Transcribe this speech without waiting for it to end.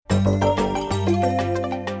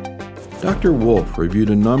Dr. Wolf reviewed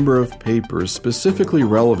a number of papers specifically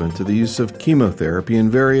relevant to the use of chemotherapy in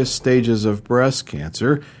various stages of breast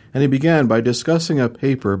cancer, and he began by discussing a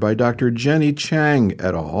paper by Dr. Jenny Chang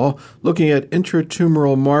et al. Looking at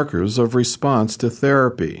intratumoral markers of response to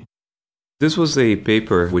therapy. This was a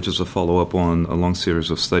paper which is a follow-up on a long series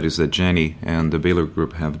of studies that Jenny and the Baylor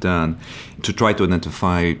group have done to try to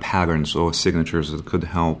identify patterns or signatures that could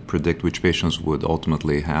help predict which patients would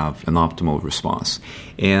ultimately have an optimal response.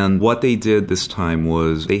 And what they did this time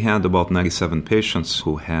was they had about 97 patients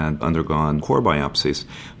who had undergone core biopsies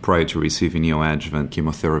prior to receiving neoadjuvant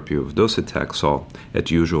chemotherapy with docetaxel at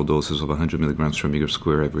usual doses of 100 milligrams per meter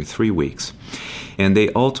square every 3 weeks. And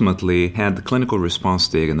they ultimately had the clinical response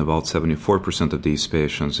data in about 74% of these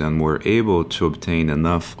patients and were able to obtain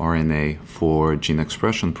enough RNA for gene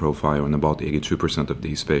expression profile in about 82% of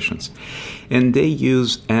these patients. And they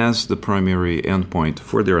used as the primary endpoint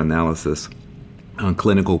for their analysis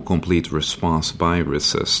clinical complete response by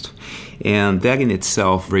RECIST. And that in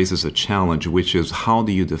itself raises a challenge, which is how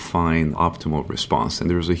do you define optimal response? And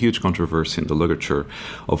there's a huge controversy in the literature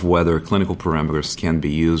of whether clinical parameters can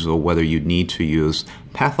be used or whether you need to use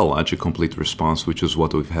pathologic complete response, which is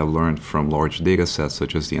what we have learned from large data sets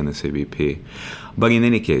such as the NSABP. But in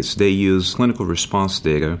any case, they use clinical response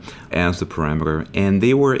data as the parameter, and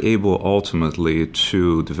they were able ultimately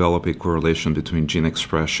to develop a correlation between gene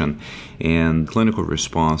expression and clinical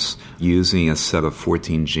response using a set of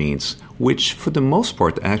 14 genes, which for the most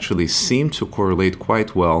part actually seem to correlate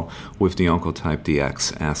quite well with the Oncotype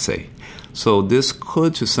DX assay. So this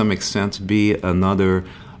could to some extent be another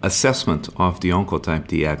assessment of the Oncotype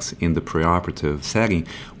DX in the preoperative setting,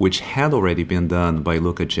 which had already been done by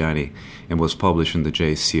Luca Gianni and was published in the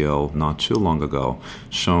JCO not too long ago,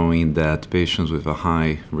 showing that patients with a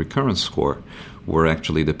high recurrence score were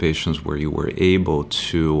actually the patients where you were able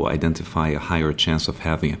to identify a higher chance of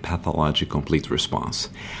having a pathologic complete response.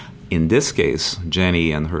 In this case,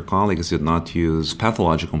 Jenny and her colleagues did not use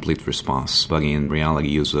pathologic complete response, but in reality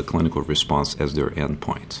used a clinical response as their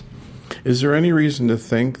endpoint. Is there any reason to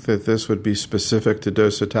think that this would be specific to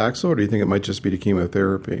docetaxel, or do you think it might just be to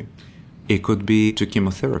chemotherapy? It could be to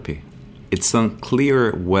chemotherapy. It's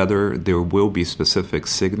unclear whether there will be specific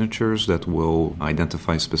signatures that will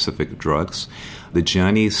identify specific drugs. The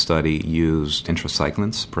Gianni study used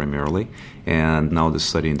anthracyclines primarily, and now the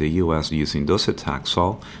study in the U.S. using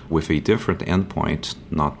docetaxel with a different endpoint,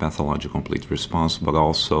 not pathologic complete response, but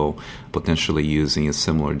also potentially using a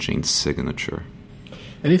similar gene signature.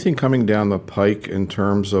 Anything coming down the pike in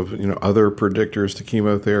terms of other predictors to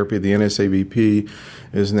chemotherapy? The NSABP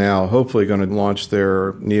is now hopefully going to launch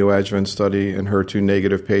their neoadjuvant study in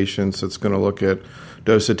HER2-negative patients. It's going to look at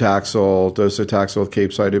docetaxel with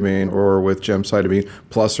capecitabine or with gemcitabine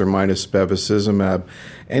plus or minus bevacizumab.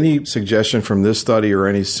 Any suggestion from this study or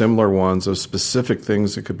any similar ones of specific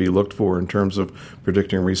things that could be looked for in terms of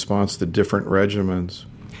predicting response to different regimens?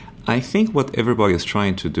 I think what everybody is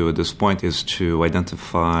trying to do at this point is to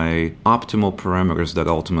identify optimal parameters that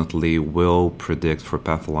ultimately will predict for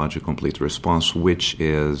pathologic complete response, which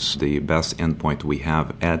is the best endpoint we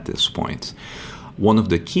have at this point. One of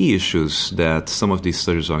the key issues that some of these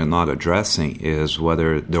studies are not addressing is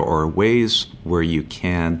whether there are ways where you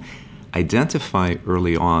can identify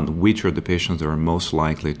early on which are the patients that are most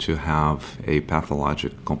likely to have a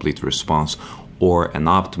pathologic complete response or an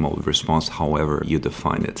optimal response, however you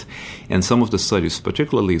define it. And some of the studies,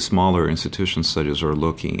 particularly smaller institution studies, are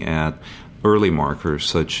looking at early markers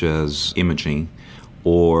such as imaging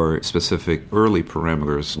or specific early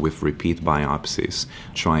parameters with repeat biopsies,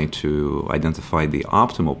 trying to identify the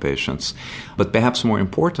optimal patients. But perhaps more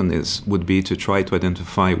important would be to try to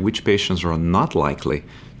identify which patients are not likely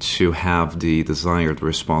to have the desired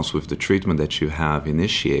response with the treatment that you have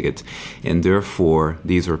initiated. And therefore,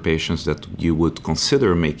 these are patients that you would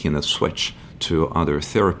consider making a switch to other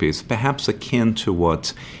therapies, perhaps akin to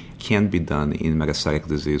what can be done in metastatic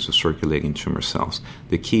disease with circulating tumor cells.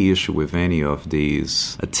 The key issue with any of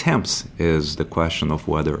these attempts is the question of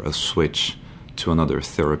whether a switch to another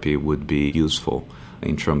therapy would be useful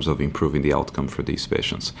in terms of improving the outcome for these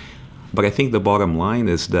patients. But I think the bottom line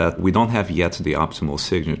is that we don't have yet the optimal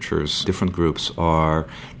signatures. Different groups are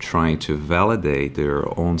trying to validate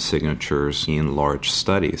their own signatures in large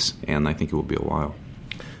studies, and I think it will be a while.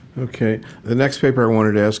 Okay. The next paper I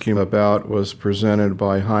wanted to ask you about was presented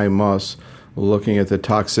by Hai Mus, looking at the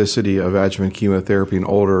toxicity of adjuvant chemotherapy in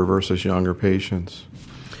older versus younger patients.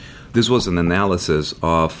 This was an analysis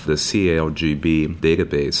of the CALGB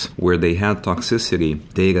database where they had toxicity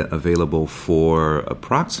data available for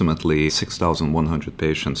approximately 6,100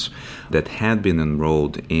 patients that had been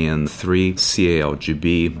enrolled in 3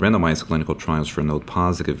 CALGB randomized clinical trials for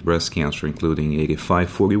node-positive breast cancer, including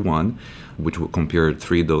 8541, which compared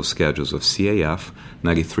 3 dose schedules of CAF,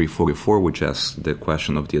 9344, which asked the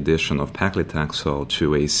question of the addition of paclitaxel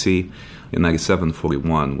to AC, and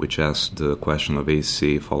 9741, which asked the question of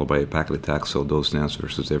AC followed by paclitaxel dose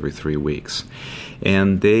versus every 3 weeks.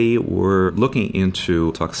 And they were looking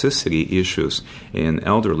into toxicity issues in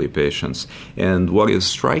elderly patients. And what is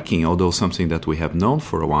striking, although something that we have known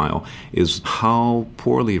for a while, is how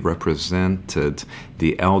poorly represented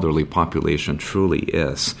the elderly population truly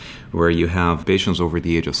is, where you have patients over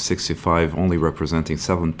the age of 65 only representing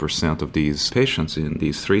 7% of these patients in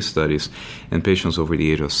these 3 studies, and patients over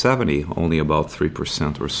the age of 70 only about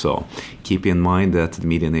 3% or so. Keep in mind that the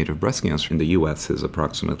median age of breast cancer in the U.S. is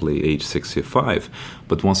approximately age 65,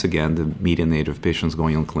 but once again, the median age of patients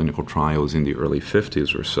going on clinical trials in the early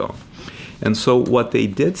 50s or so. And so what they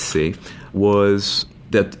did see was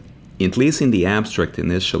that, at least in the abstract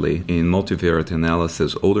initially, in multivariate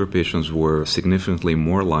analysis, older patients were significantly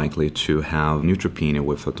more likely to have neutropenia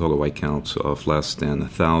with a total white count of less than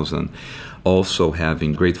 1,000, also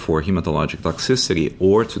having grade 4 hematologic toxicity,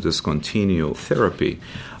 or to discontinue therapy.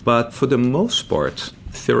 But for the most part,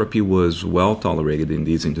 therapy was well tolerated in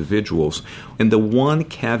these individuals. And the one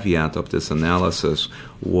caveat of this analysis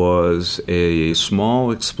was a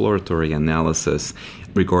small exploratory analysis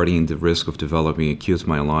regarding the risk of developing acute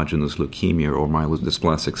myelogenous leukemia or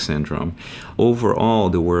myelodysplastic syndrome. Overall,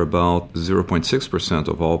 there were about 0.6%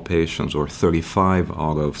 of all patients, or 35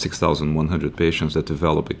 out of 6,100 patients, that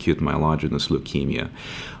develop acute myelogenous leukemia.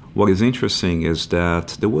 What is interesting is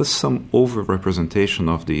that there was some overrepresentation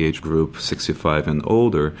of the age group 65 and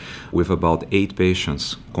older, with about 8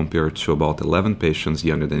 patients compared to about 11 patients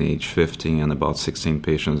younger than age 50 and about 16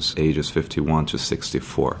 patients ages 51 to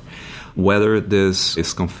 64. Whether this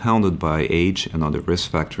is confounded by age and other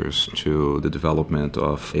risk factors to the development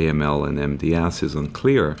of AML and MDS is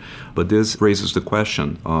unclear, but this raises the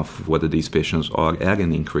question of whether these patients are at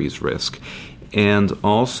an increased risk. And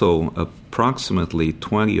also, approximately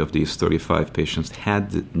 20 of these 35 patients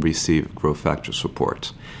had received growth factor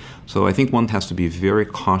support. So I think one has to be very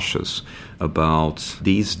cautious about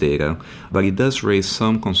these data, but it does raise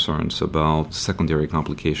some concerns about secondary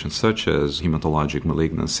complications such as hematologic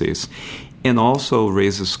malignancies, and also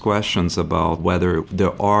raises questions about whether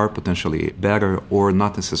there are potentially better, or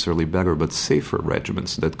not necessarily better, but safer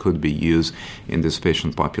regimens that could be used in this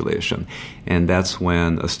patient population. And that's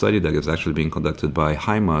when a study that is actually being conducted by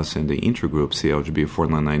HIMAS and the intergroup CALGB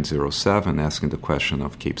 49907 asking the question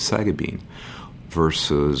of capecitabine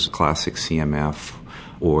versus classic CMF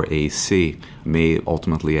or AC may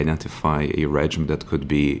ultimately identify a regimen that could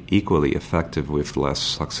be equally effective with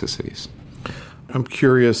less toxicities. I'm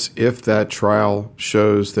curious if that trial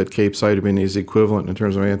shows that capecitabine is equivalent in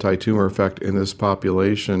terms of anti-tumor effect in this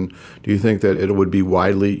population. Do you think that it would be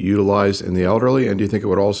widely utilized in the elderly, and do you think it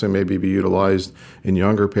would also maybe be utilized in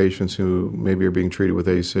younger patients who maybe are being treated with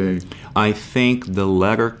AC? I think the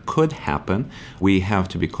latter could happen. We have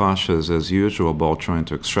to be cautious, as usual, about trying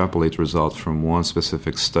to extrapolate results from one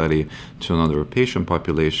specific study to another patient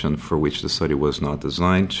population for which the study was not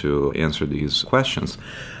designed to answer these questions.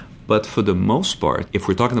 But for the most part, if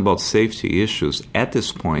we're talking about safety issues, at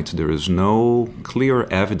this point, there is no clear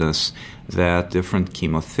evidence that different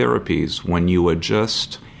chemotherapies, when you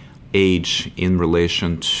adjust age in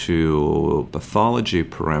relation to pathology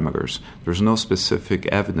parameters, there's no specific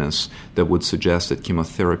evidence that would suggest that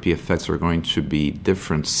chemotherapy effects are going to be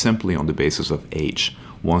different simply on the basis of age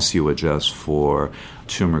once you adjust for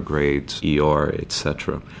tumor grade, ER,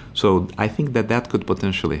 etc. So I think that could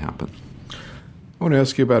potentially happen. I want to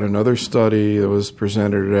ask you about another study that was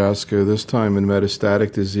presented at ASCO, this time in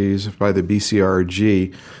metastatic disease by the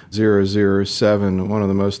BCRG 007, one of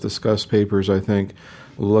the most discussed papers, I think,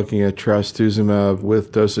 looking at trastuzumab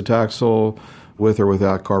with docetaxel, with or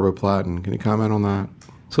without carboplatin. Can you comment on that?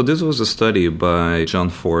 So this was a study by John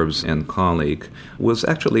Forbes and colleague. It was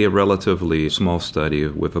actually a relatively small study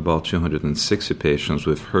with about 260 patients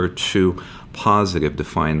with HER2 positive,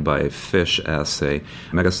 defined by a FISH assay,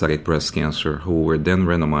 metastatic breast cancer, who were then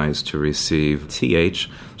randomized to receive TH,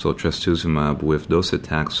 so trastuzumab with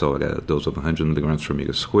docetaxel at a dose of 100 milligrams per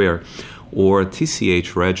meter square, or a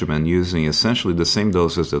TCH regimen using essentially the same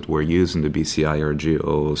doses that were used in the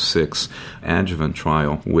BCIRG-006 adjuvant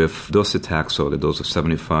trial with docetaxel, a dose of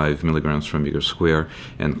 75 milligrams per meter square,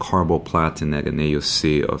 and carboplatin at an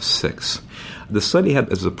AUC of 6. The study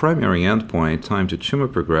had as a primary endpoint time to tumor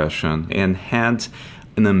progression and had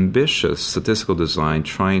an ambitious statistical design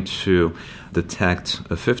trying to detect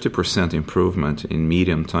a 50% improvement in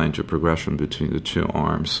median time to progression between the two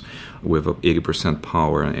arms with 80%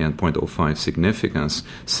 power and 0.05 significance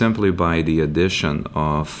simply by the addition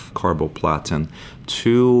of carboplatin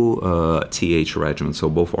to TH regimen, so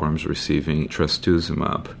both arms receiving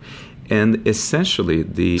trastuzumab. And essentially,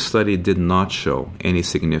 the study did not show any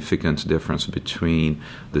significant difference between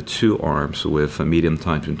the two arms with a median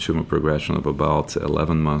time to tumor progression of about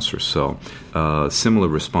 11 months or so, similar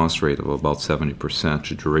response rate of about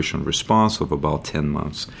 70%, duration response of about 10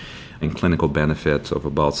 months, and clinical benefit of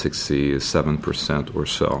about 67% or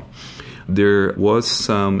so. There was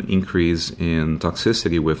some increase in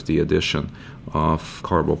toxicity with the addition of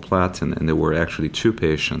carboplatin, and there were actually 2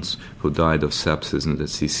 patients who died of sepsis in the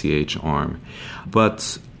TCH arm.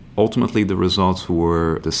 But ultimately, the results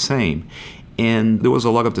were the same. And there was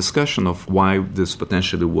a lot of discussion of why this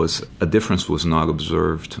potentially was a difference was not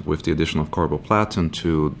observed with the addition of carboplatin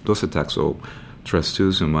to docetaxel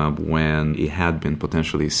trastuzumab when it had been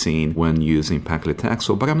potentially seen when using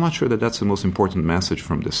paclitaxel, but I'm not sure that that's the most important message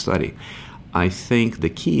from this study. I think the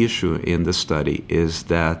key issue in this study is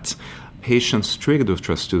that patients treated with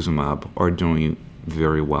trastuzumab are doing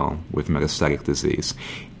very well with metastatic disease,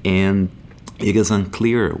 and it is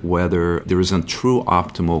unclear whether there is a true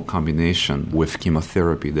optimal combination with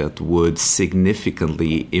chemotherapy that would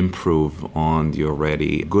significantly improve on the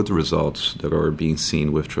already good results that are being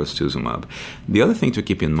seen with trastuzumab. The other thing to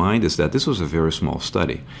keep in mind is that this was a very small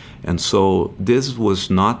study. And so this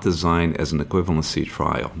was not designed as an equivalency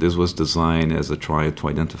trial. This was designed as a trial to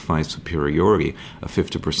identify superiority, a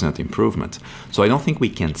 50% improvement. So I don't think we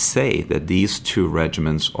can say that these 2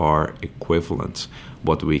 regimens are equivalent.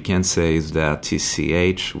 What we can say is that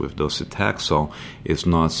TCH with docetaxel is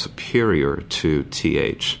not superior to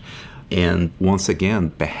TH. And once again,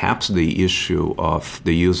 perhaps the issue of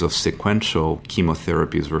the use of sequential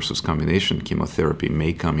chemotherapies versus combination chemotherapy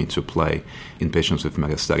may come into play in patients with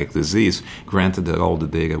metastatic disease, granted that all the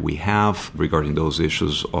data we have regarding those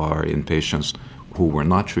issues are in patients who were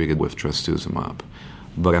not treated with trastuzumab.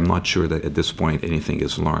 But I'm not sure that at this point anything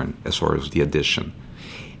is learned as far as the addition.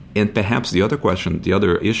 And perhaps the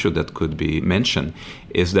other issue that could be mentioned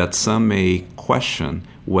is that some may question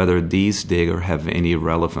whether these data have any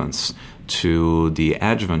relevance to the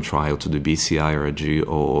adjuvant trial, to the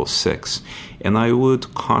BCIRG-006. And I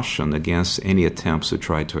would caution against any attempts to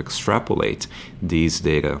try to extrapolate these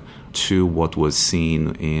data to what was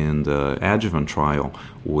seen in the adjuvant trial,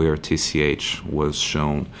 where TCH was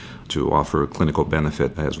shown to offer clinical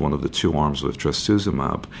benefit as one of the 2 arms with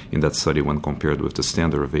trastuzumab in that study when compared with the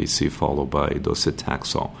standard of AC followed by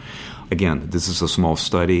docetaxel. Again, this is a small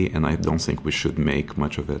study, and I don't think we should make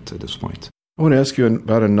much of it at this point. I want to ask you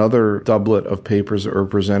about another doublet of papers that were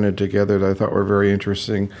presented together that I thought were very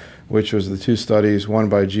interesting, which was the 2 studies, one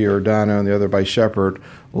by Giordano and the other by Shepard,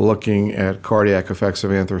 looking at cardiac effects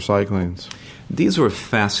of anthracyclines. These were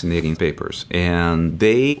fascinating papers, and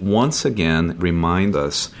they once again remind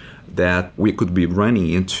us that we could be running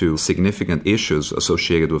into significant issues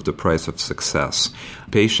associated with the price of success.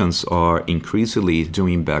 Patients are increasingly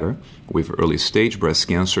doing better with early-stage breast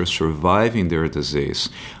cancer, surviving their disease.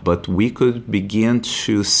 But we could begin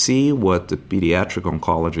to see what the pediatric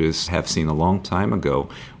oncologists have seen a long time ago,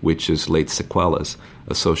 which is late sequelae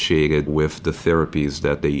associated with the therapies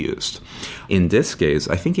that they used. In this case,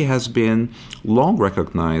 I think it has been long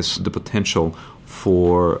recognized the potential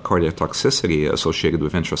for cardiac toxicity associated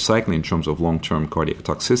with anthracycline in terms of long-term cardiac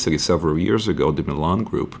toxicity. Several years ago, the Milan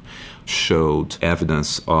group showed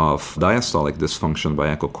evidence of diastolic dysfunction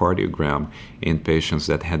by echocardiogram in patients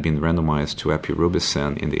that had been randomized to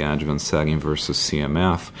epirubicin in the adjuvant setting versus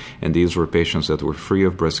CMF. And these were patients that were free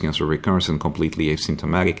of breast cancer recurrence and completely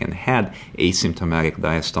asymptomatic and had asymptomatic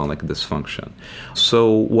diastolic dysfunction.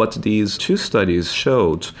 So what these 2 studies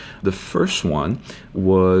showed, the first one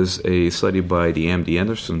was a study by the MD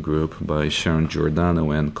Anderson group by Sharon Giordano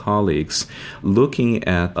and colleagues looking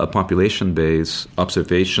at a population-based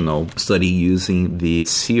observational study using the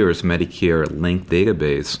Sears Medicare linked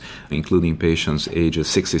database, including patients ages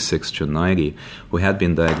 66 to 90 who had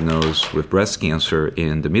been diagnosed with breast cancer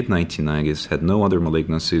in the mid-1990s, had no other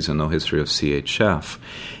malignancies and no history of CHF.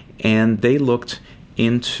 And they looked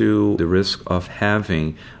into the risk of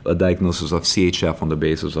having a diagnosis of CHF on the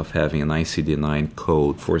basis of having an ICD-9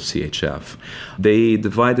 code for CHF. They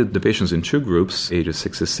divided the patients in two groups, ages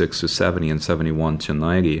 66 to 70 and 71 to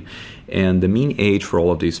 90, and the mean age for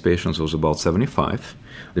all of these patients was about 75.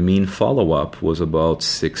 The mean follow-up was about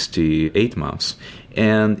 68 months.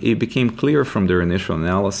 And it became clear from their initial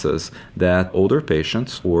analysis that older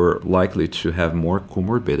patients were likely to have more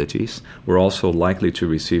comorbidities, were also likely to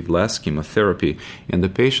receive less chemotherapy, and the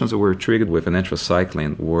patients that were treated with an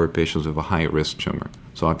anthracycline were patients with a high-risk tumor.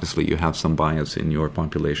 So obviously you have some bias in your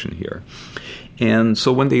population here. And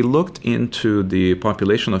so when they looked into the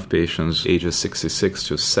population of patients ages 66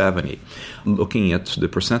 to 70, looking at the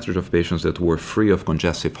percentage of patients that were free of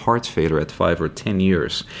congestive heart failure at 5 or 10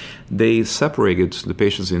 years, they separated the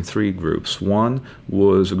patients in three groups. One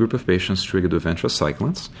was a group of patients treated with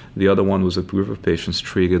anthracyclines. The other one was a group of patients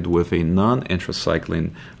treated with a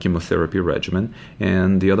non-anthracycline chemotherapy regimen.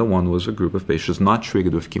 And the other one was a group of patients not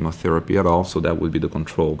treated with chemotherapy at all, so that would be the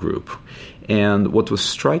control group. And what was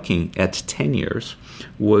striking at 10 years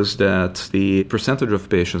was that the percentage of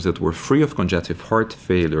patients that were free of congestive heart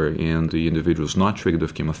failure in the individuals not treated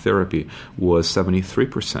with chemotherapy was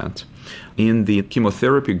 73%. In the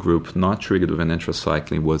chemotherapy group not treated with an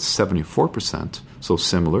anthracycline was 74%, so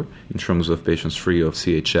similar in terms of patients free of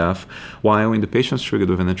CHF, while in the patients treated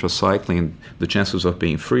with an anthracycline, the chances of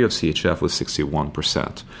being free of CHF was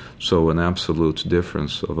 61%, so an absolute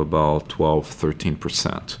difference of about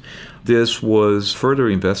 12-13%. This was further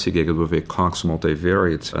investigated with a Cox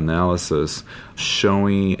multivariate analysis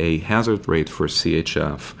showing a hazard rate for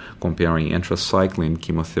CHF comparing anthracycline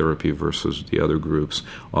chemotherapy versus the other groups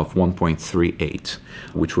of 1.38,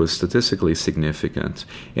 which was statistically significant.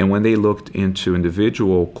 And when they looked into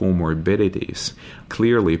individual comorbidities,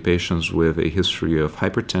 clearly patients with a history of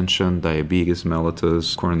hypertension, diabetes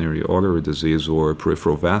mellitus, coronary artery disease, or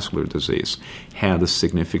peripheral vascular disease had a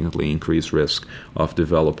significantly increased risk of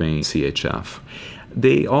developing CHF.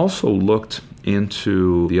 They also looked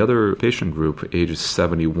into the other patient group, ages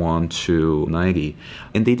 71 to 90,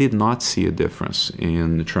 and they did not see a difference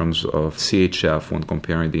in terms of CHF when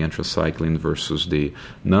comparing the anthracycline versus the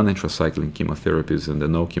non-anthracycline chemotherapies and the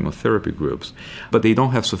no chemotherapy groups. But they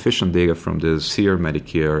don't have sufficient data from the SEER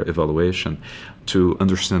Medicare evaluation to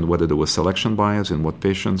understand whether there was selection bias in what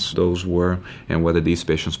patients those were and whether these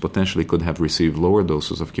patients potentially could have received lower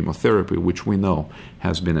doses of chemotherapy, which we know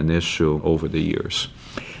has been an issue over the years.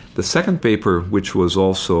 The second paper, which was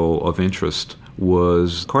also of interest,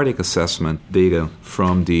 was cardiac assessment data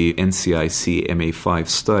from the NCIC MA5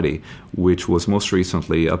 study, which was most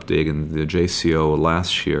recently updated in the JCO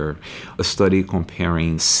last year, a study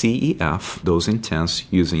comparing CEF, dose intense,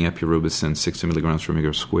 using epirubicin 60 milligrams per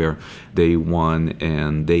meter square, day 1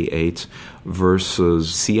 and day 8,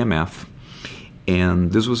 versus CMF.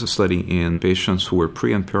 And this was a study in patients who were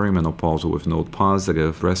pre- and perimenopausal with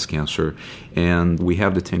node-positive breast cancer. And we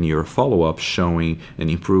have the 10-year follow-up showing an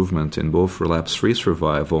improvement in both relapse-free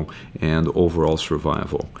survival and overall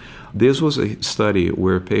survival. This was a study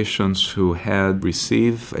where patients who had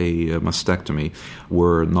received a mastectomy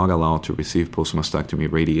were not allowed to receive post-mastectomy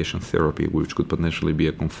radiation therapy, which could potentially be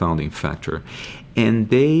a confounding factor. And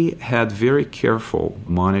they had very careful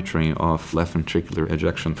monitoring of left ventricular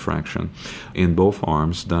ejection fraction in both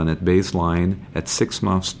arms, done at baseline at 6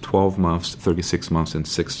 months, 12 months, 36 months, and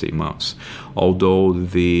 60 months. Although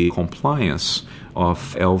the compliance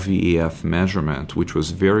of LVEF measurement, which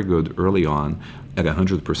was very good early on, at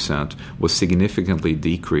 100%, was significantly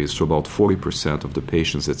decreased to about 40% of the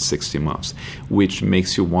patients at 60 months, which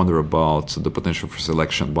makes you wonder about the potential for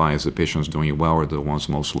selection bias. The patients doing well are the ones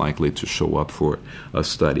most likely to show up for a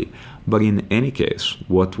study. But in any case,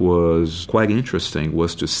 what was quite interesting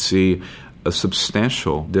was to see a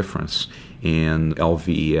substantial difference in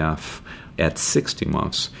LVEF at 60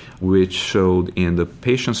 months, which showed in the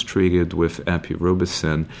patients treated with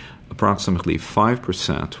epirubicin approximately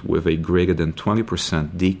 5% with a greater than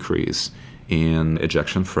 20% decrease in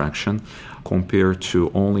ejection fraction compared to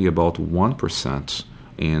only about 1%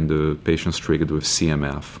 in the patients treated with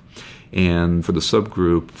CMF. And for the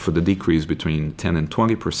subgroup, for the decrease between 10 and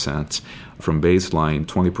 20% from baseline,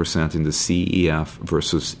 20% in the CEF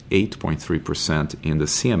versus 8.3% in the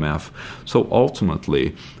CMF. So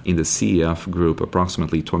ultimately, in the CEF group,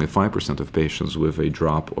 approximately 25% of patients with a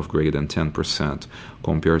drop of greater than 10%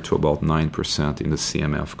 compared to about 9% in the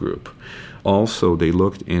CMF group. Also, they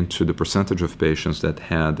looked into the percentage of patients that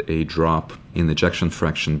had a drop in ejection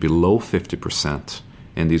fraction below 50%.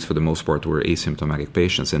 and these for the most part were asymptomatic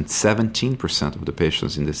patients, and 17% of the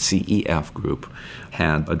patients in the CEF group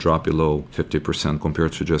had a drop below 50%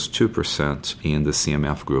 compared to just 2% in the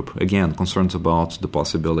CMF group. Again, concerns about the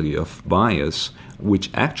possibility of bias,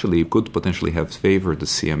 which actually could potentially have favored the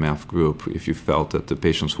CMF group if you felt that the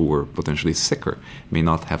patients who were potentially sicker may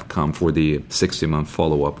not have come for the 60-month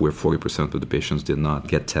follow-up where 40% of the patients did not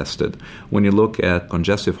get tested. When you look at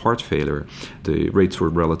congestive heart failure, the rates were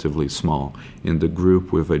relatively small. In the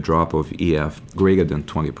group with a drop of EF greater than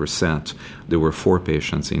 20%, there were 4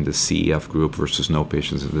 patients in the CEF group versus no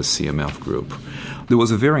patients in the CMF group. There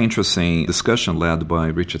was a very interesting discussion led by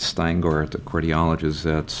Richard Steingart, a cardiologist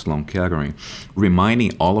at Sloan Kettering,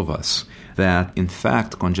 reminding all of us that, in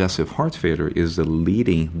fact, congestive heart failure is the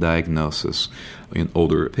leading diagnosis in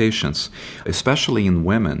older patients, especially in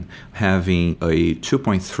women, having a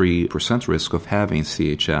 2.3% risk of having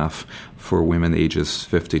CHF for women ages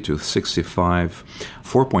 50 to 65,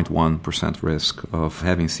 4.1% risk of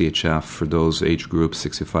having CHF for those age groups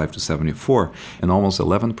 65 to 74, and almost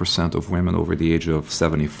 11% of women over the age of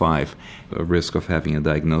 75 a risk of having a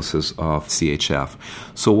diagnosis of CHF.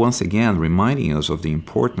 So once again, reminding us of the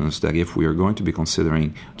importance that if we are going to be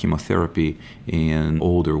considering chemotherapy in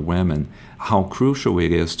older women, how crucial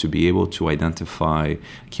it is to be able to identify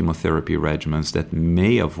chemotherapy regimens that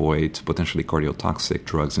may avoid potentially cardiotoxic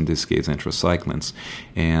drugs, in this case anthracyclines,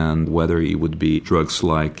 and whether it would be drugs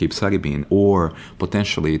like capecitabine or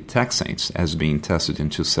potentially taxanes as being tested in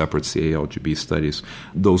 2 separate CALGB studies.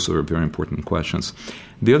 Those are very important questions.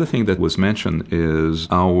 The other thing that was mentioned is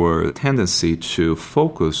our tendency to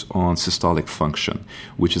focus on systolic function,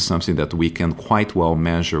 which is something that we can quite well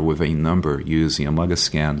measure with a number using a MUGA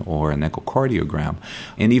scan or an echocardiogram.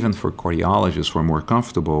 And even for cardiologists, we're more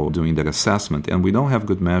comfortable doing that assessment. And we don't have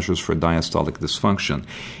good measures for diastolic dysfunction.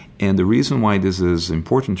 And the reason why this is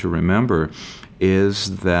important to remember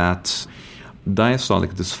is that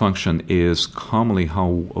diastolic dysfunction is commonly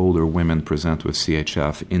how older women present with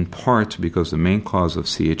CHF, in part because the main cause of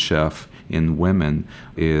CHF in women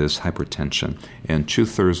is hypertension. And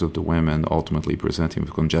 2/3 of the women ultimately presenting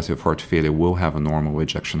with congestive heart failure will have a normal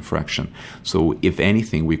ejection fraction. So if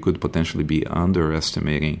anything, we could potentially be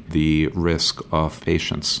underestimating the risk of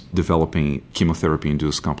patients developing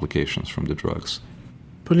chemotherapy-induced complications from the drugs.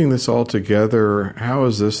 Putting this all together, how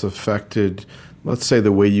has this affected, let's say,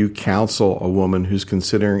 the way you counsel a woman who's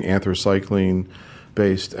considering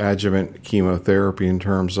anthracycline-based adjuvant chemotherapy in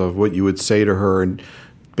terms of what you would say to her and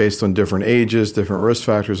based on different ages, different risk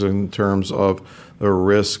factors in terms of the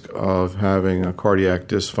risk of having a cardiac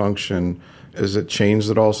dysfunction? Has it changed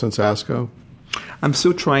at all since ASCO? I'm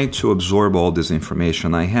still trying to absorb all this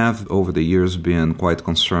information. I have, over the years, been quite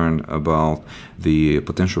concerned about the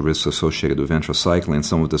potential risks associated with anthracycline.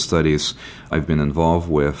 Some of the studies I've been involved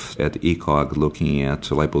with at ECOG looking at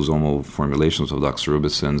liposomal formulations of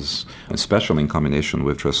doxorubicin, especially in combination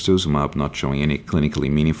with trastuzumab, not showing any clinically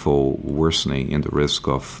meaningful worsening in the risk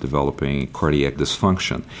of developing cardiac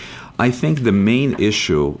dysfunction. I think the main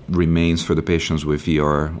issue remains for the patients with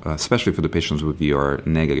VR, especially for the patients with VR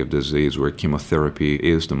negative disease, where chemotherapy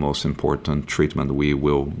is the most important treatment we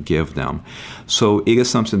will give them. So it is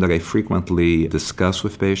something that I frequently discuss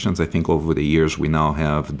with patients. I think over the years we now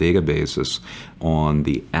have databases on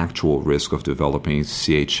the actual risk of developing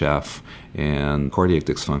CHF and cardiac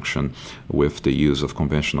dysfunction with the use of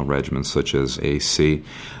conventional regimens such as AC.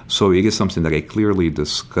 So it is something that I clearly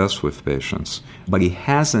discuss with patients, but it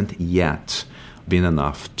hasn't yet been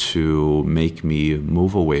enough to make me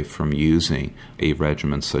move away from using a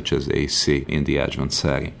regimen such as AC in the adjuvant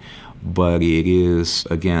setting. But it is,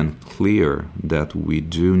 again, clear that we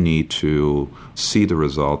do need to see the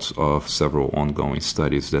results of several ongoing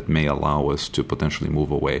studies that may allow us to potentially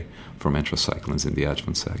move away from anthracyclines in the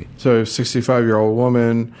adjuvant setting. So 65-year-old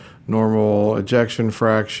woman, normal ejection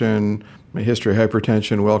fraction, a history of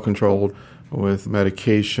hypertension, well-controlled with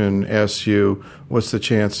medication, asks you, what's the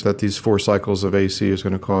chance that these 4 cycles of AC is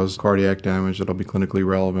going to cause cardiac damage that'll be clinically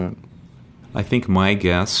relevant? I think my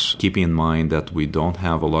guess, keeping in mind that we don't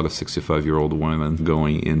have a lot of 65-year-old women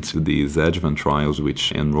going into these adjuvant trials,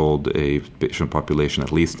 which enrolled a patient population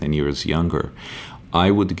at least 10 years younger,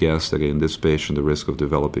 I would guess that in this patient, the risk of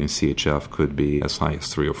developing CHF could be as high as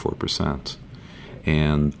 3 or 4%.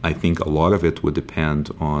 And I think a lot of it would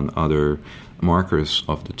depend on other markers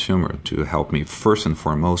of the tumor to help me first and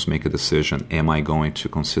foremost make a decision, am I going to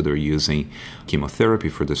consider using chemotherapy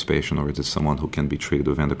for this patient, or is it someone who can be treated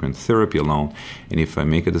with endocrine therapy alone? And if I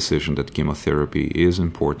make a decision that chemotherapy is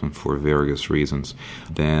important for various reasons,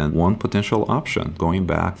 then one potential option, going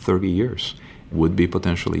back 30 years, would be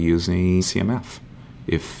potentially using CMF.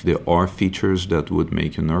 if there are features that would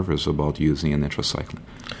make you nervous about using an anthracycline.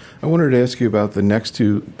 I wanted to ask you about the next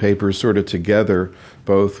two papers sort of together.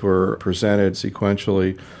 Both were presented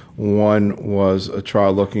sequentially. One was a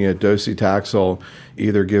trial looking at docetaxel,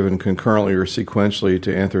 either given concurrently or sequentially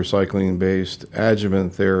to anthracycline-based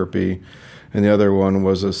adjuvant therapy, and the other one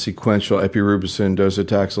was a sequential epirubicin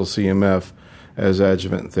docetaxel CMF as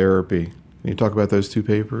adjuvant therapy. Can you talk about those two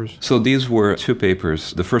papers? So these were two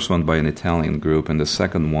papers, the first one by an Italian group and the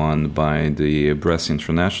second one by the Breast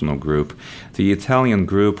International group. The Italian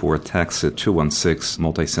group, or TAXIT 216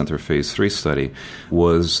 multicenter phase 3 study,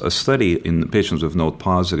 was a study in patients with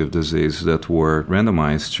node-positive disease that were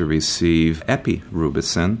randomized to receive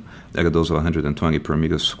epirubicin at a dose of 120 per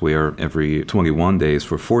meter square every 21 days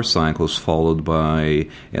for 4 cycles, followed by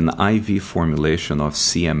an IV formulation of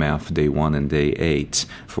CMF day 1 and day 8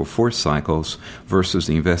 for 4 cycles, versus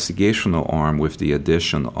the investigational arm with the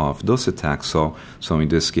addition of docetaxel, so in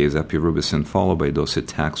this case epirubicin followed by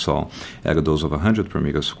docetaxel at a dose of 100 per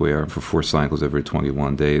meter square for 4 cycles every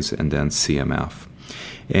 21 days, and then CMF.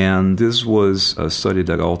 And this was a study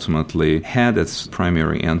that ultimately had its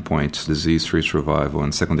primary endpoints, disease-free survival,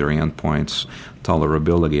 and secondary endpoints,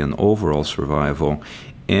 tolerability and overall survival.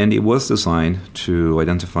 And it was designed to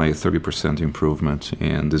identify a 30% improvement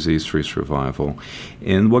in disease-free survival.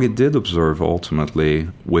 And what it did observe ultimately,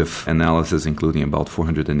 with analysis including about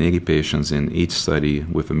 480 patients in each study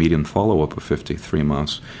with a median follow-up of 53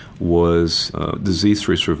 months, was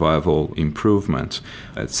disease-free survival improvement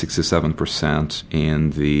at 67%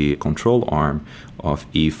 in the control arm of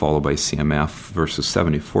E followed by CMF versus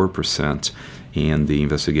 74% in the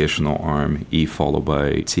investigational arm, E followed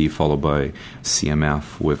by T followed by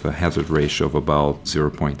CMF, with a hazard ratio of about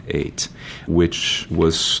 0.8, which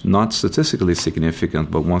was not statistically significant,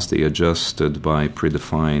 but once they adjusted by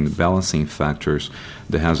predefined balancing factors,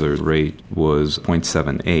 the hazard rate was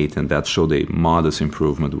 0.78, and that showed a modest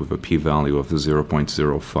improvement with a p-value of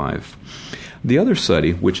 0.05. The other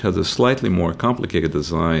study, which has a slightly more complicated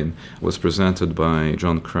design, was presented by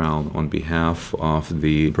John Crown on behalf of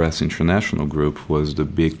the Breast International group, was the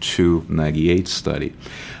Big 298 study,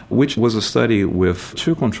 which was a study with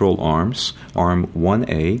 2 control arms. Arm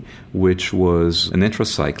 1A, which was an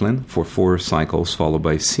anthracycline for 4 cycles, followed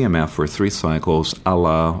by CMF for 3 cycles, a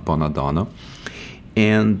la Bonadonna.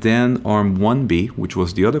 And then arm 1B, which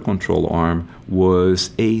was the other control arm,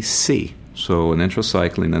 was AC. So an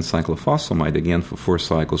anthracycline and cyclophosphamide, again for 4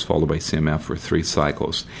 cycles, followed by CMF for 3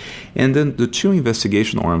 cycles. And then the 2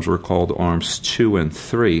 investigation arms were called arms 2 and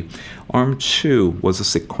 3. Arm 2 was a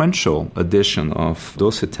sequential addition of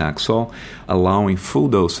docetaxel, allowing full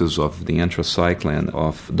doses of the anthracycline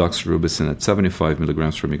of doxorubicin at 75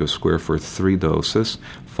 milligrams per meter square for 3 doses,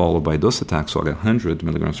 followed by docetaxel at 100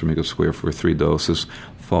 milligrams per meter square for 3 doses,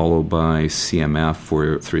 followed by CMF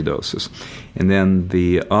for 3 doses. And then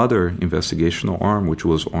the other investigational arm, which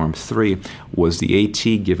was arm 3, was the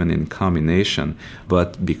AT given in combination,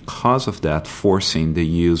 but because of that, forcing the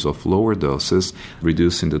use of lower doses,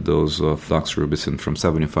 reducing the dose of doxorubicin from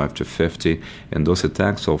 75 to 50 and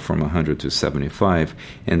docetaxel from 100 to 75,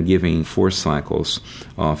 and giving 4 cycles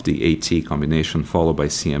of the AT combination followed by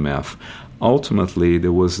CMF. Ultimately,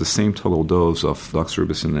 there was the same total dose of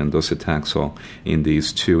doxorubicin and docetaxel in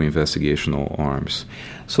these 2 investigational arms.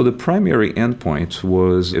 So the primary endpoint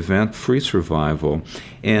was event-free survival,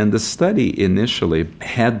 and the study initially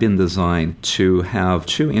had been designed to have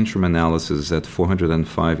 2 interim analyses at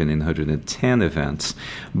 405 and 110 events.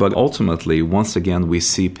 But ultimately, once again, we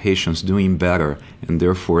see patients doing better, and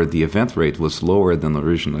therefore the event rate was lower than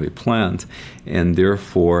originally planned, and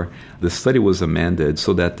therefore the study was amended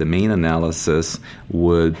so that the main analysis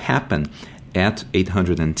would happen at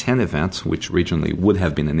 810 events, which originally would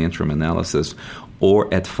have been an interim analysis,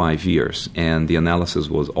 or at 5 years, and the analysis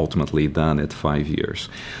was ultimately done at 5 years.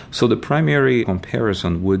 So the primary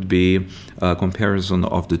comparison would be a comparison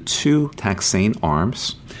of the 2 taxane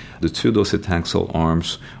arms, the 2 docetaxel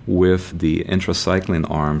arms with the anthracycline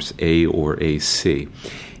arms, A or AC.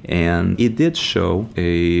 And it did show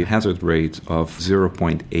a hazard rate of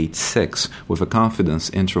 0.86 with a confidence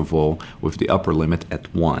interval with the upper limit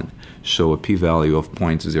at 1, so a p-value of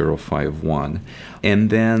 0.051. And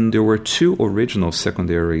then there were 2 original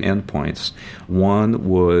secondary endpoints. One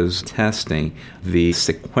was testing the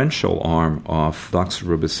sequential arm of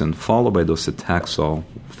doxorubicin followed by docetaxel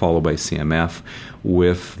followed by CMF,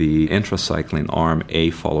 with the anthracycline arm A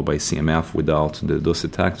followed by CMF without the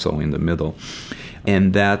docetaxel in the middle.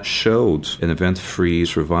 And that showed an event-free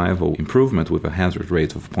survival improvement with a hazard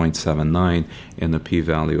rate of 0.79 and a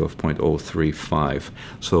p-value of 0.035.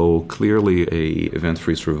 So clearly a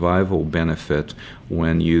event-free survival benefit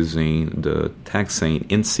when using the taxane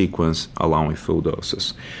in sequence, allowing full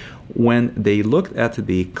doses. When they looked at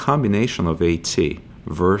the combination of AT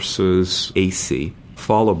versus AC,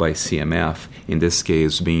 followed by CMF, in this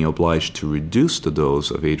case being obliged to reduce the dose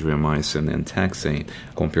of adriamycin and taxane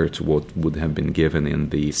compared to what would have been given in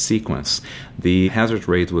the sequence, the hazard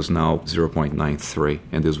rate was now 0.93,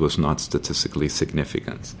 and this was not statistically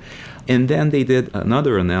significant. And then they did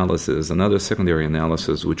another secondary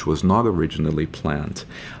analysis, which was not originally planned,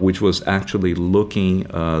 which was actually looking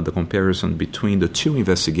the comparison between the two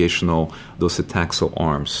investigational docetaxel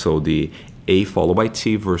arms, so the A followed by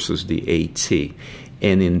T versus the AT.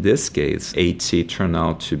 And in this case, AT turned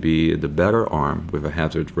out to be the better arm with a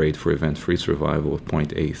hazard rate for event-free survival of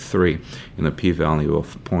 0.83 and a p-value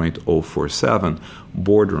of 0.047,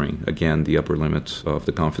 bordering, again, the upper limit of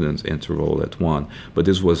the confidence interval at 1. But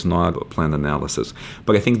this was not a planned analysis.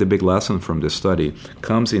 But I think the big lesson from this study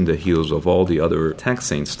comes in the heels of all the other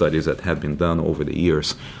taxane studies that have been done over the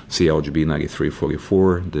years. CLGB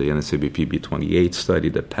 9344, the NSABP B28 study,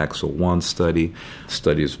 the Paxil-1 study,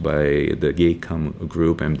 studies by the GACOM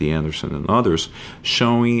group, MD Anderson and others,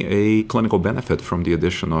 showing a clinical benefit from the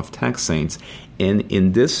addition of taxanes. And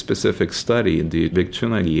in this specific study, the Big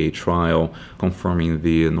 298 trial, confirming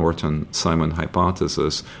the Norton-Simon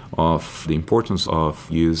hypothesis of the importance of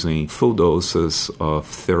using full doses of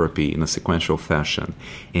therapy in a sequential fashion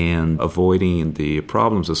and avoiding the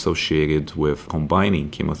problems associated with combining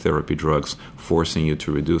chemotherapy drugs, forcing you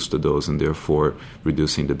to reduce the dose and therefore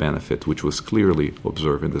reducing the benefit, which was clearly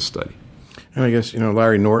observed in this study. And I guess,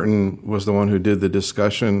 Larry Norton was the one who did the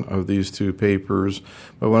discussion of these two papers.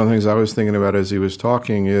 But one of the things I was thinking about as he was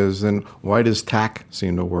talking is, then why does TAC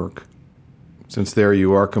seem to work? Since there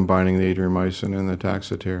you are combining the adriamycin and the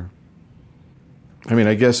Taxotere. I mean,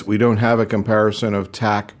 I guess we don't have a comparison of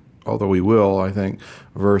TAC, although we will, I think,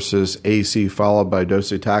 versus AC followed by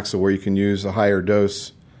docetaxel, where you can use a higher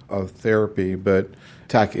dose of therapy. But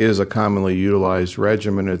TAC is a commonly utilized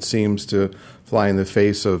regimen. It seems to fly in the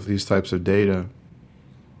face of these types of data.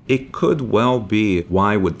 It could well be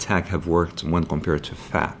why would TAC have worked when compared to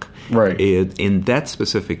FAC. Right. In that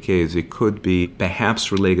specific case, it could be perhaps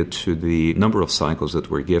related to the number of cycles that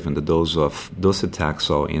were given. The dose of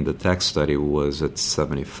docetaxel in the TAC study was at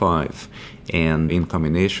 75. And in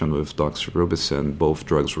combination with doxorubicin, both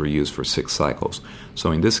drugs were used for 6 cycles.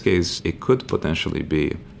 So in this case, it could potentially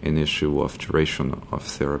be an issue of duration of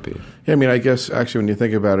therapy. Yeah, I mean, I guess actually when you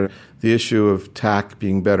think about it, the issue of TAC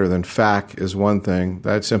being better than FAC is one thing.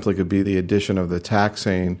 That simply could be the addition of the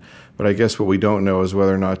taxane. But I guess what we don't know is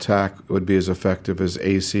whether or not TAC would be as effective as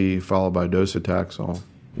AC followed by docetaxel.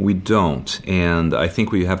 We don't, and I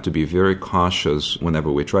think we have to be very cautious whenever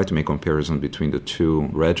we try to make comparison between the two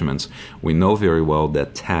regimens. We know very well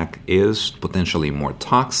that TAC is potentially more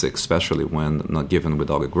toxic, especially when not given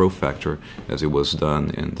without a growth factor, as it was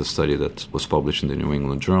done in the study that was published in the New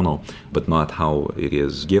England Journal, but not how it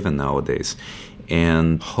is given nowadays.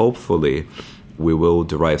 And hopefully we will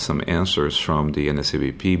derive some answers from the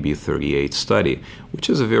NSABP B38 study, which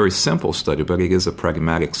is a very simple study, but it is a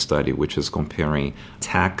pragmatic study, which is comparing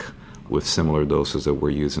TAC with similar doses that were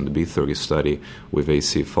used in the B30 study with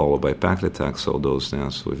AC followed by paclitaxel dose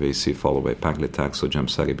dance, with AC followed by paclitaxel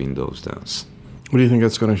gemcitabine dose dance. What do you think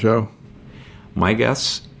that's going to show? My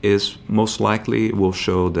guess is most likely it will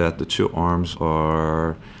show that the two arms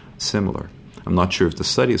are similar. I'm not sure if the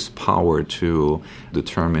study is powered to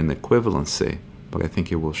determine equivalency, but I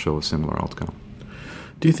think it will show a similar outcome.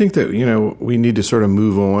 Do you think that, we need to sort of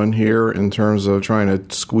move on here in terms of trying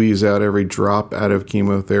to squeeze out every drop out of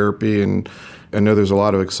chemotherapy? And I know there's a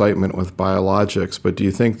lot of excitement with biologics, but do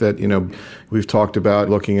you think that, we've talked about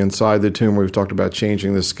looking inside the tumor, we've talked about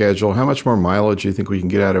changing the schedule. How much more mileage do you think we can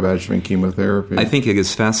get out of adjuvant chemotherapy? I think it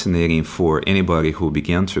is fascinating for anybody who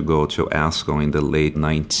began to go to ASCO in the late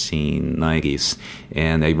 1990s.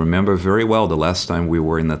 And I remember very well the last time we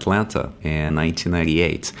were in Atlanta in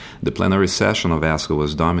 1998. The plenary session of ASCO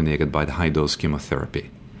was dominated by the high-dose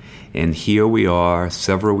chemotherapy. And here we are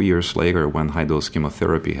several years later when high-dose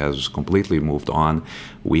chemotherapy has completely moved on.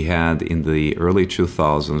 We had in the early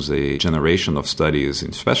 2000s a generation of studies,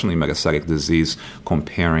 especially metastatic disease,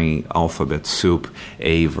 comparing alphabet soup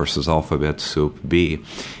A versus alphabet soup B.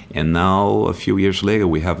 And now, a few years later,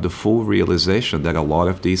 we have the full realization that a lot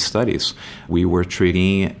of these studies, we were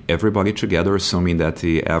treating everybody together, assuming that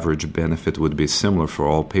the average benefit would be similar for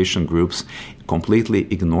all patient groups. completely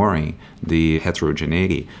ignoring the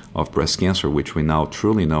heterogeneity of breast cancer, which we now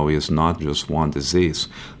truly know is not just one disease.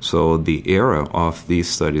 So the era of these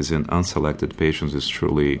studies in unselected patients is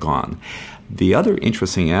truly gone. The other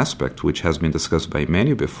interesting aspect, which has been discussed by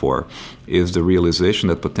many before, is the realization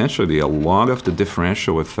that potentially a lot of the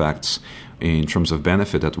differential effects in terms of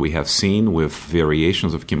benefit that we have seen with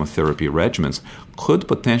variations of chemotherapy regimens could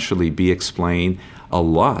potentially be explained a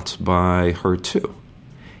lot by HER2.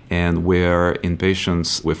 And where in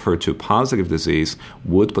patients with HER2-positive disease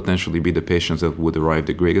would potentially be the patients that would derive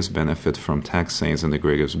the greatest benefit from taxanes and the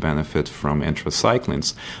greatest benefit from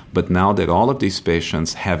anthracyclines. But now that all of these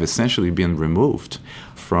patients have essentially been removed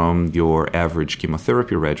from your average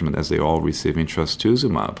chemotherapy regimen as they all receiving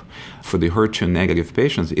trastuzumab, for the HER2-negative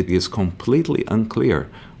patients, it is completely unclear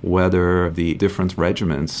whether the different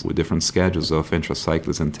regimens with different schedules of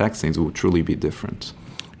anthracyclines and taxanes will truly be different.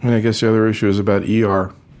 And I guess the other issue is about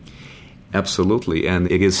ER. Absolutely, and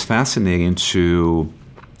it is fascinating to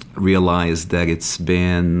realize that it's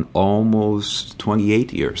been almost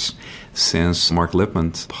 28 years since Mark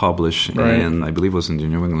Lippmann published, in, I believe it was in the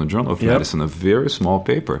New England Journal of Medicine, a very small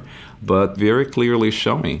paper, but very clearly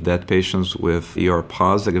showing that patients with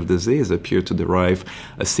ER-positive disease appear to derive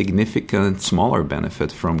a significant smaller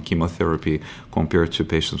benefit from chemotherapy compared to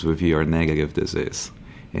patients with ER-negative disease.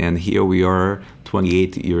 And here we are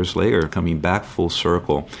 28 years later, coming back full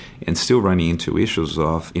circle and still running into issues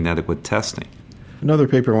of inadequate testing. Another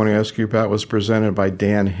paper I want to ask you about was presented by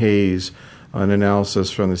Dan Hayes, an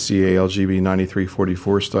analysis from the CALGB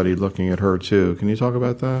 9344 study looking at HER2. Can you talk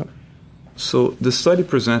about that? So the study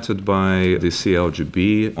presented by the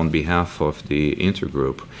CALGB on behalf of the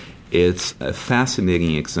intergroup, it's a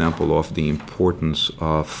fascinating example of the importance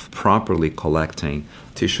of properly collecting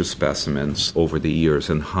tissue specimens over the years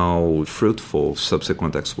and how fruitful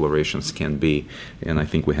subsequent explorations can be. And I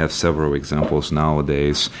think we have several examples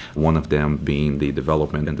nowadays, one of them being the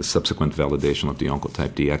development and the subsequent validation of the Oncotype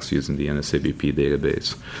DX using the NSABP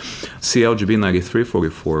database. CALGB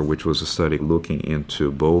 9344, which was a study looking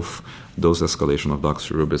into both dose escalation of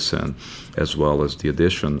doxorubicin as well as the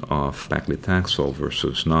addition of paclitaxel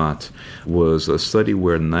versus not, was a study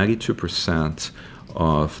where 92%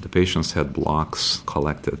 of the patients had blocks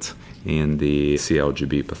collected in the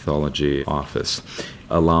CALGB pathology office,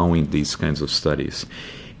 allowing these kinds of studies.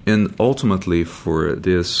 And ultimately, for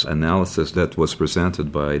this analysis that was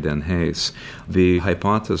presented by Dan Hayes, the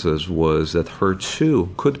hypothesis was that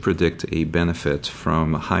HER2 could predict a benefit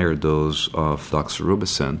from a higher dose of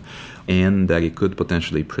doxorubicin, and that it could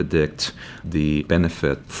potentially predict the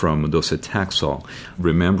benefit from docetaxel,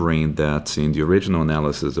 remembering that in the original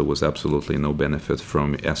analysis there was absolutely no benefit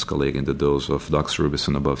from escalating the dose of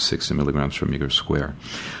doxorubicin above 60 milligrams per meter square.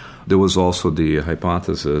 There was also the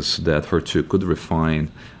hypothesis that HER2 could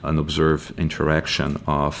refine an observed interaction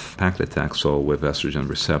of paclitaxel with estrogen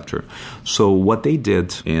receptor. So what they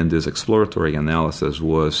did in this exploratory analysis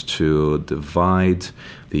was to divide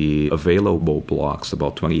the available blocks,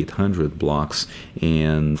 about 2,800 blocks,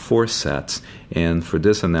 in 4 sets. And for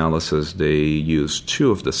this analysis, they used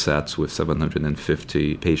 2 of the sets with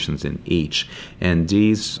 750 patients in each. And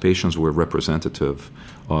these patients were representative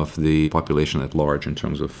of the population at large in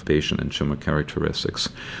terms of patient and tumor characteristics.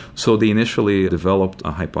 So they initially developed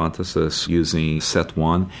a hypothesis using set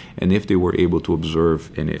 1, and if they were able to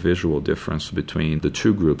observe any visual difference between the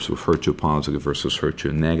 2 groups with HER2-positive versus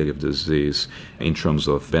HER2-negative disease in terms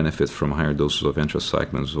of benefit from higher doses of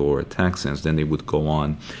anthracyclines or taxanes, then they would go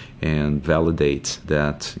on and validate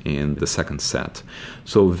that in the second set.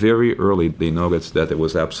 So very early, they noticed that there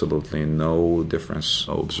was absolutely no difference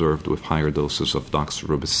observed with higher doses of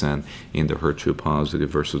doxorubicin in the HER2-positive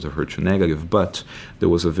versus the HER2-negative, but there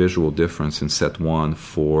was a visual difference in set 1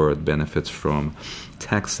 for benefits from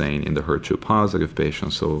taxane in the HER2-positive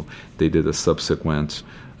patients. So they did a subsequent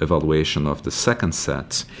evaluation of the second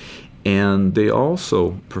set. And they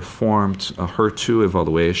also performed a HER2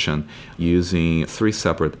 evaluation using 3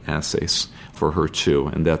 separate assays for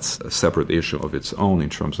HER2, and that's a separate issue of its own in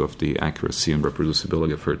terms of the accuracy and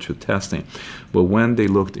reproducibility of HER2 testing. But when they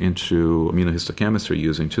looked into immunohistochemistry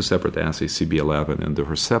using 2 separate assays, CB11 and the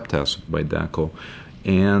Hercept test by Dako,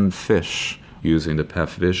 and FISH using the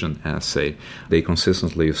PathVision assay, they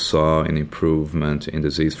consistently saw an improvement in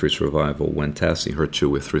disease-free survival when testing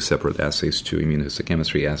HER2 with 3 separate assays, 2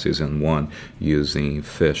 immunohistochemistry assays, and 1 using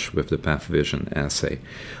FISH with the PathVision assay.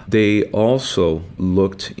 They also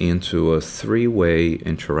looked into a 3-way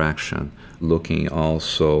interaction, looking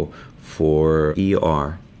also for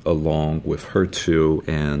ER along with HER2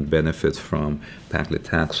 and benefits from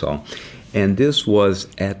paclitaxel. And this was,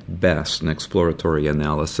 at best, an exploratory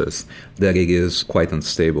analysis, that it is quite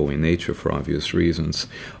unstable in nature for obvious reasons.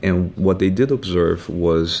 And what they did observe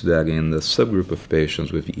was that in the subgroup of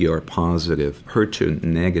patients with ER-positive,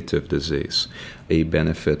 HER2-negative disease, a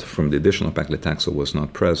benefit from the additional paclitaxel was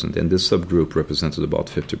not present, and this subgroup represented about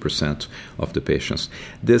 50% of the patients.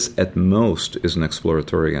 This, at most, is an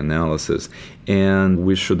exploratory analysis, and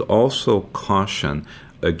we should also caution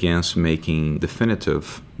against making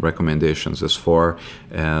definitive recommendations as far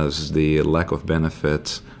as the lack of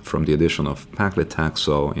benefit from the addition of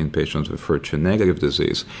paclitaxel in patients with HER2-negative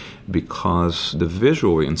disease, because the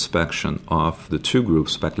visual inspection of the two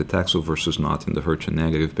groups, paclitaxel versus not, in the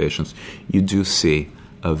HER2-negative patients, you do see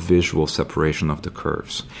a visual separation of the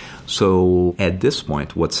curves. So at this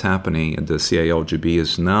point, what's happening, the CILGB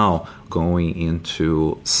is now going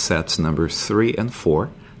into sets number 3 and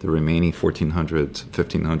 4, the remaining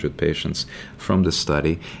 1,500 patients from the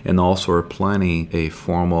study, and also are planning a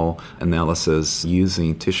formal analysis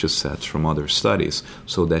using tissue sets from other studies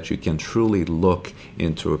so that you can truly look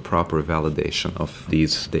into a proper validation of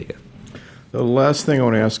these data. The last thing I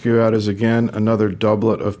want to ask you about is, again, another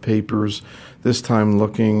doublet of papers, this time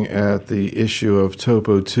looking at the issue of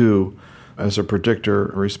TOPO2 as a predictor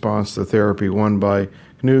response to therapy, one by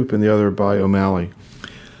Knoop and the other by O'Malley.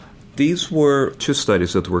 These were two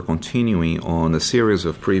studies that were continuing on a series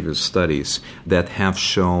of previous studies that have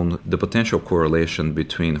shown the potential correlation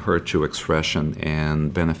between HER2 expression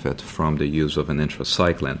and benefit from the use of an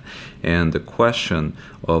intracycline. And the question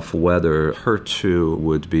of whether HER2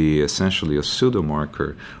 would be essentially a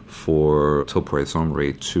pseudomarker for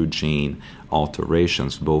topoisomerase 2 gene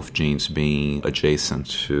alterations, both genes being adjacent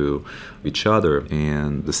to each other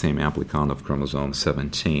in the same amplicon of chromosome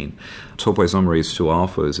 17. Topoisomerase 2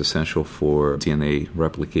 alpha is essential for DNA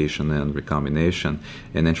replication and recombination,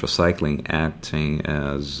 and intracycline, acting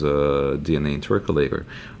as a DNA intercalator,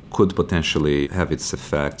 could potentially have its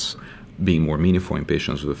effects being more meaningful in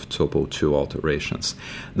patients with TOPO2 alterations.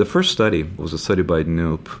 The first study was a study by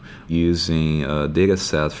Knoop using a data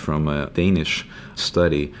set from a Danish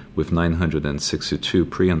study with 962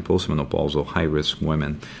 pre- and postmenopausal high-risk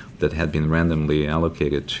women that had been randomly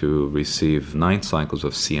allocated to receive 9 cycles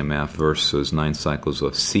of CMF versus 9 cycles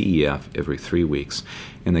of CEF every 3 weeks.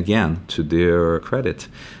 And again, to their credit,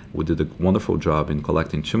 we did a wonderful job in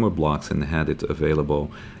collecting tumor blocks and had it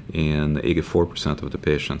available in 84% of the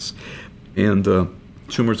patients. And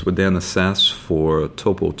tumors would then assess for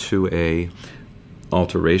TOPO2A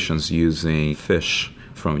alterations using FISH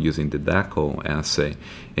from using the DACO assay,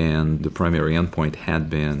 and the primary endpoint had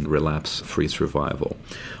been relapse-free survival.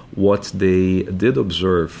 What they did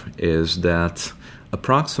observe is that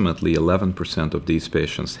approximately 11% of these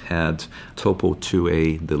patients had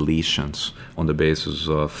TOPO2A deletions on the basis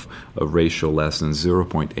of a ratio less than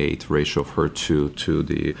 0.8 ratio of HER2 to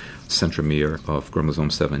the centromere of chromosome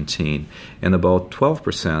 17, and about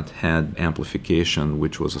 12% had amplification,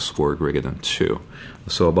 which was a score greater than 2.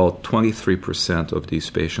 So about 23% of these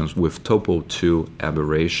patients with TOPO2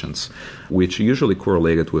 aberrations, which usually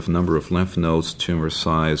correlated with number of lymph nodes, tumor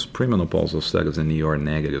size, premenopausal status, and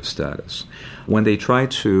ER-negative status. When they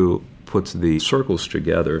tried to put the circles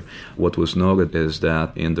together, what was noted is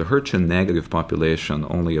that in the HER2-negative population,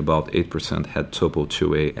 only about 8% had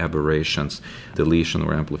TOPO2A aberrations, deletion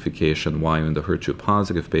or amplification, while in the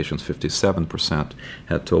HER2-positive patients, 57%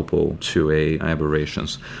 had TOPO2A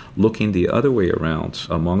aberrations. Looking the other way around,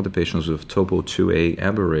 among the patients with TOPO2A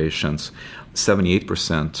aberrations,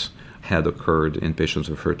 78% had occurred in patients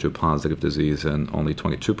with HER2-positive disease and only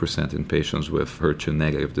 22% in patients with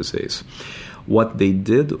HER2-negative disease. What they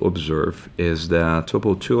did observe is that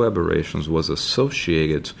TOPO2 aberrations was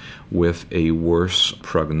associated with a worse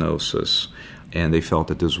prognosis, and they felt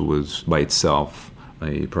that this was by itself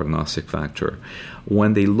a prognostic factor.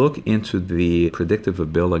 When they look into the predictive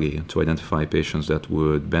ability to identify patients that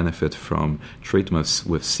would benefit from treatments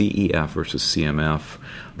with CEF versus CMF,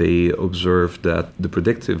 they observed that the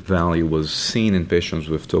predictive value was seen in patients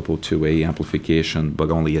with TOPO2A amplification,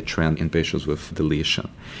 but only a trend in patients with deletion.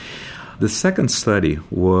 The second study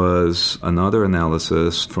was another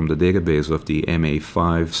analysis from the database of the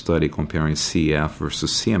MA5 study comparing CEF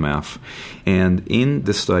versus CMF. And in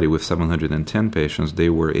the study with 710 patients,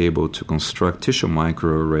 they were able to construct tissue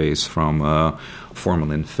microarrays from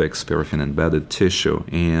formalin-fixed paraffin-embedded tissue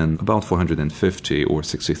in about 450 or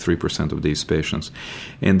 63% of these patients.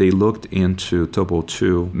 And they looked into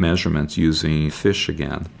TOPO2 measurements using FISH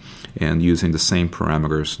again, and using the same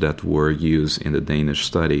parameters that were used in the Danish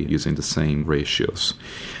study, using the same ratios.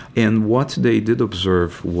 And what they did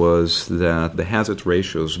observe was that the hazard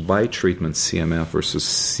ratios by treatment, CMF versus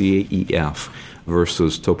CEF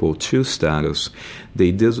versus TOPO2 status,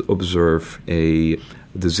 they did observe a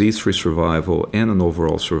disease-free survival and an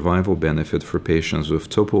overall survival benefit for patients with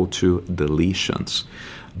TOPO2 deletions,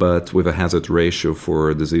 but with a hazard ratio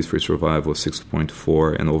for disease-free survival of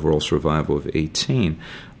 6.4 and overall survival of 18.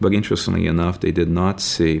 But interestingly enough, they did not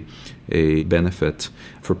see a benefit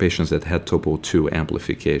for patients that had TOPO2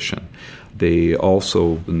 amplification. They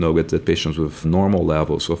also noted that patients with normal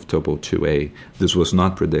levels of TOPO2A, this was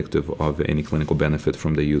not predictive of any clinical benefit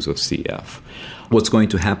from the use of CF. What's going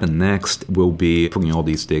to happen next will be putting all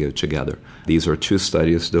these data together. These are two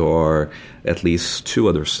studies. There are at least two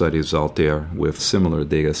other studies out there with similar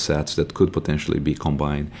data sets that could potentially be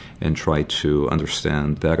combined and try to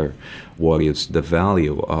understand better what is the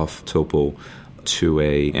value of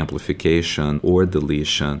TOPO2A amplification or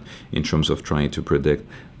deletion in terms of trying to predict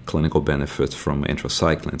clinical benefits from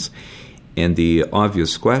anthracyclines. And the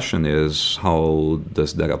obvious question is, how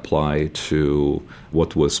does that apply to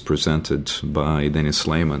what was presented by Dennis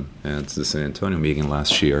Lehman at the San Antonio meeting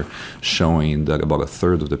last year, showing that about a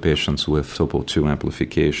third of the patients with TOPO2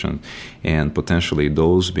 amplification, and potentially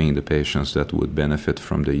those being the patients that would benefit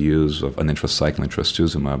from the use of an anthracycline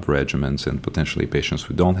trastuzumab regimens, and potentially patients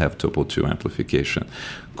who don't have TOPO2 amplification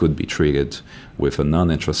could be treated with a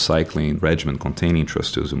non-anthracycline regimen containing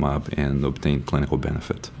trastuzumab and obtain clinical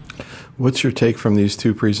benefit. What's your take from these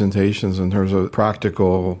two presentations in terms of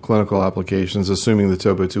practical clinical applications, assuming the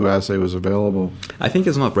TOPO2 assay was available? I think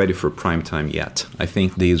it's not ready for prime time yet. I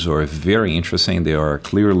think these are very interesting. They are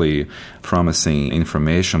clearly promising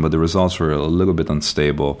information, but the results were a little bit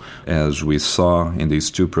unstable. As we saw in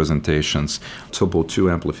these two presentations,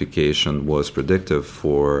 TOPO2 amplification was predictive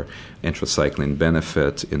for anthracycline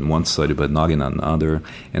benefit in one study, but not in another.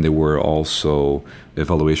 And there were also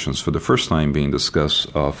evaluations for the first time being discussed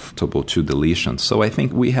of TOPO2 deletion. So I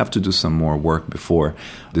think we have to do some more work before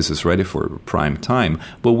this is ready for prime time.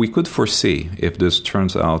 But we could foresee, if this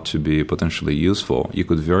turns out to be potentially useful, you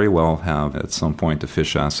could very well have at some point a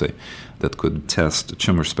FISH assay that could test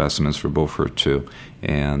tumor specimens for both HER2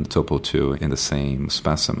 and TOPO2 in the same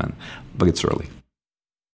specimen. But it's early.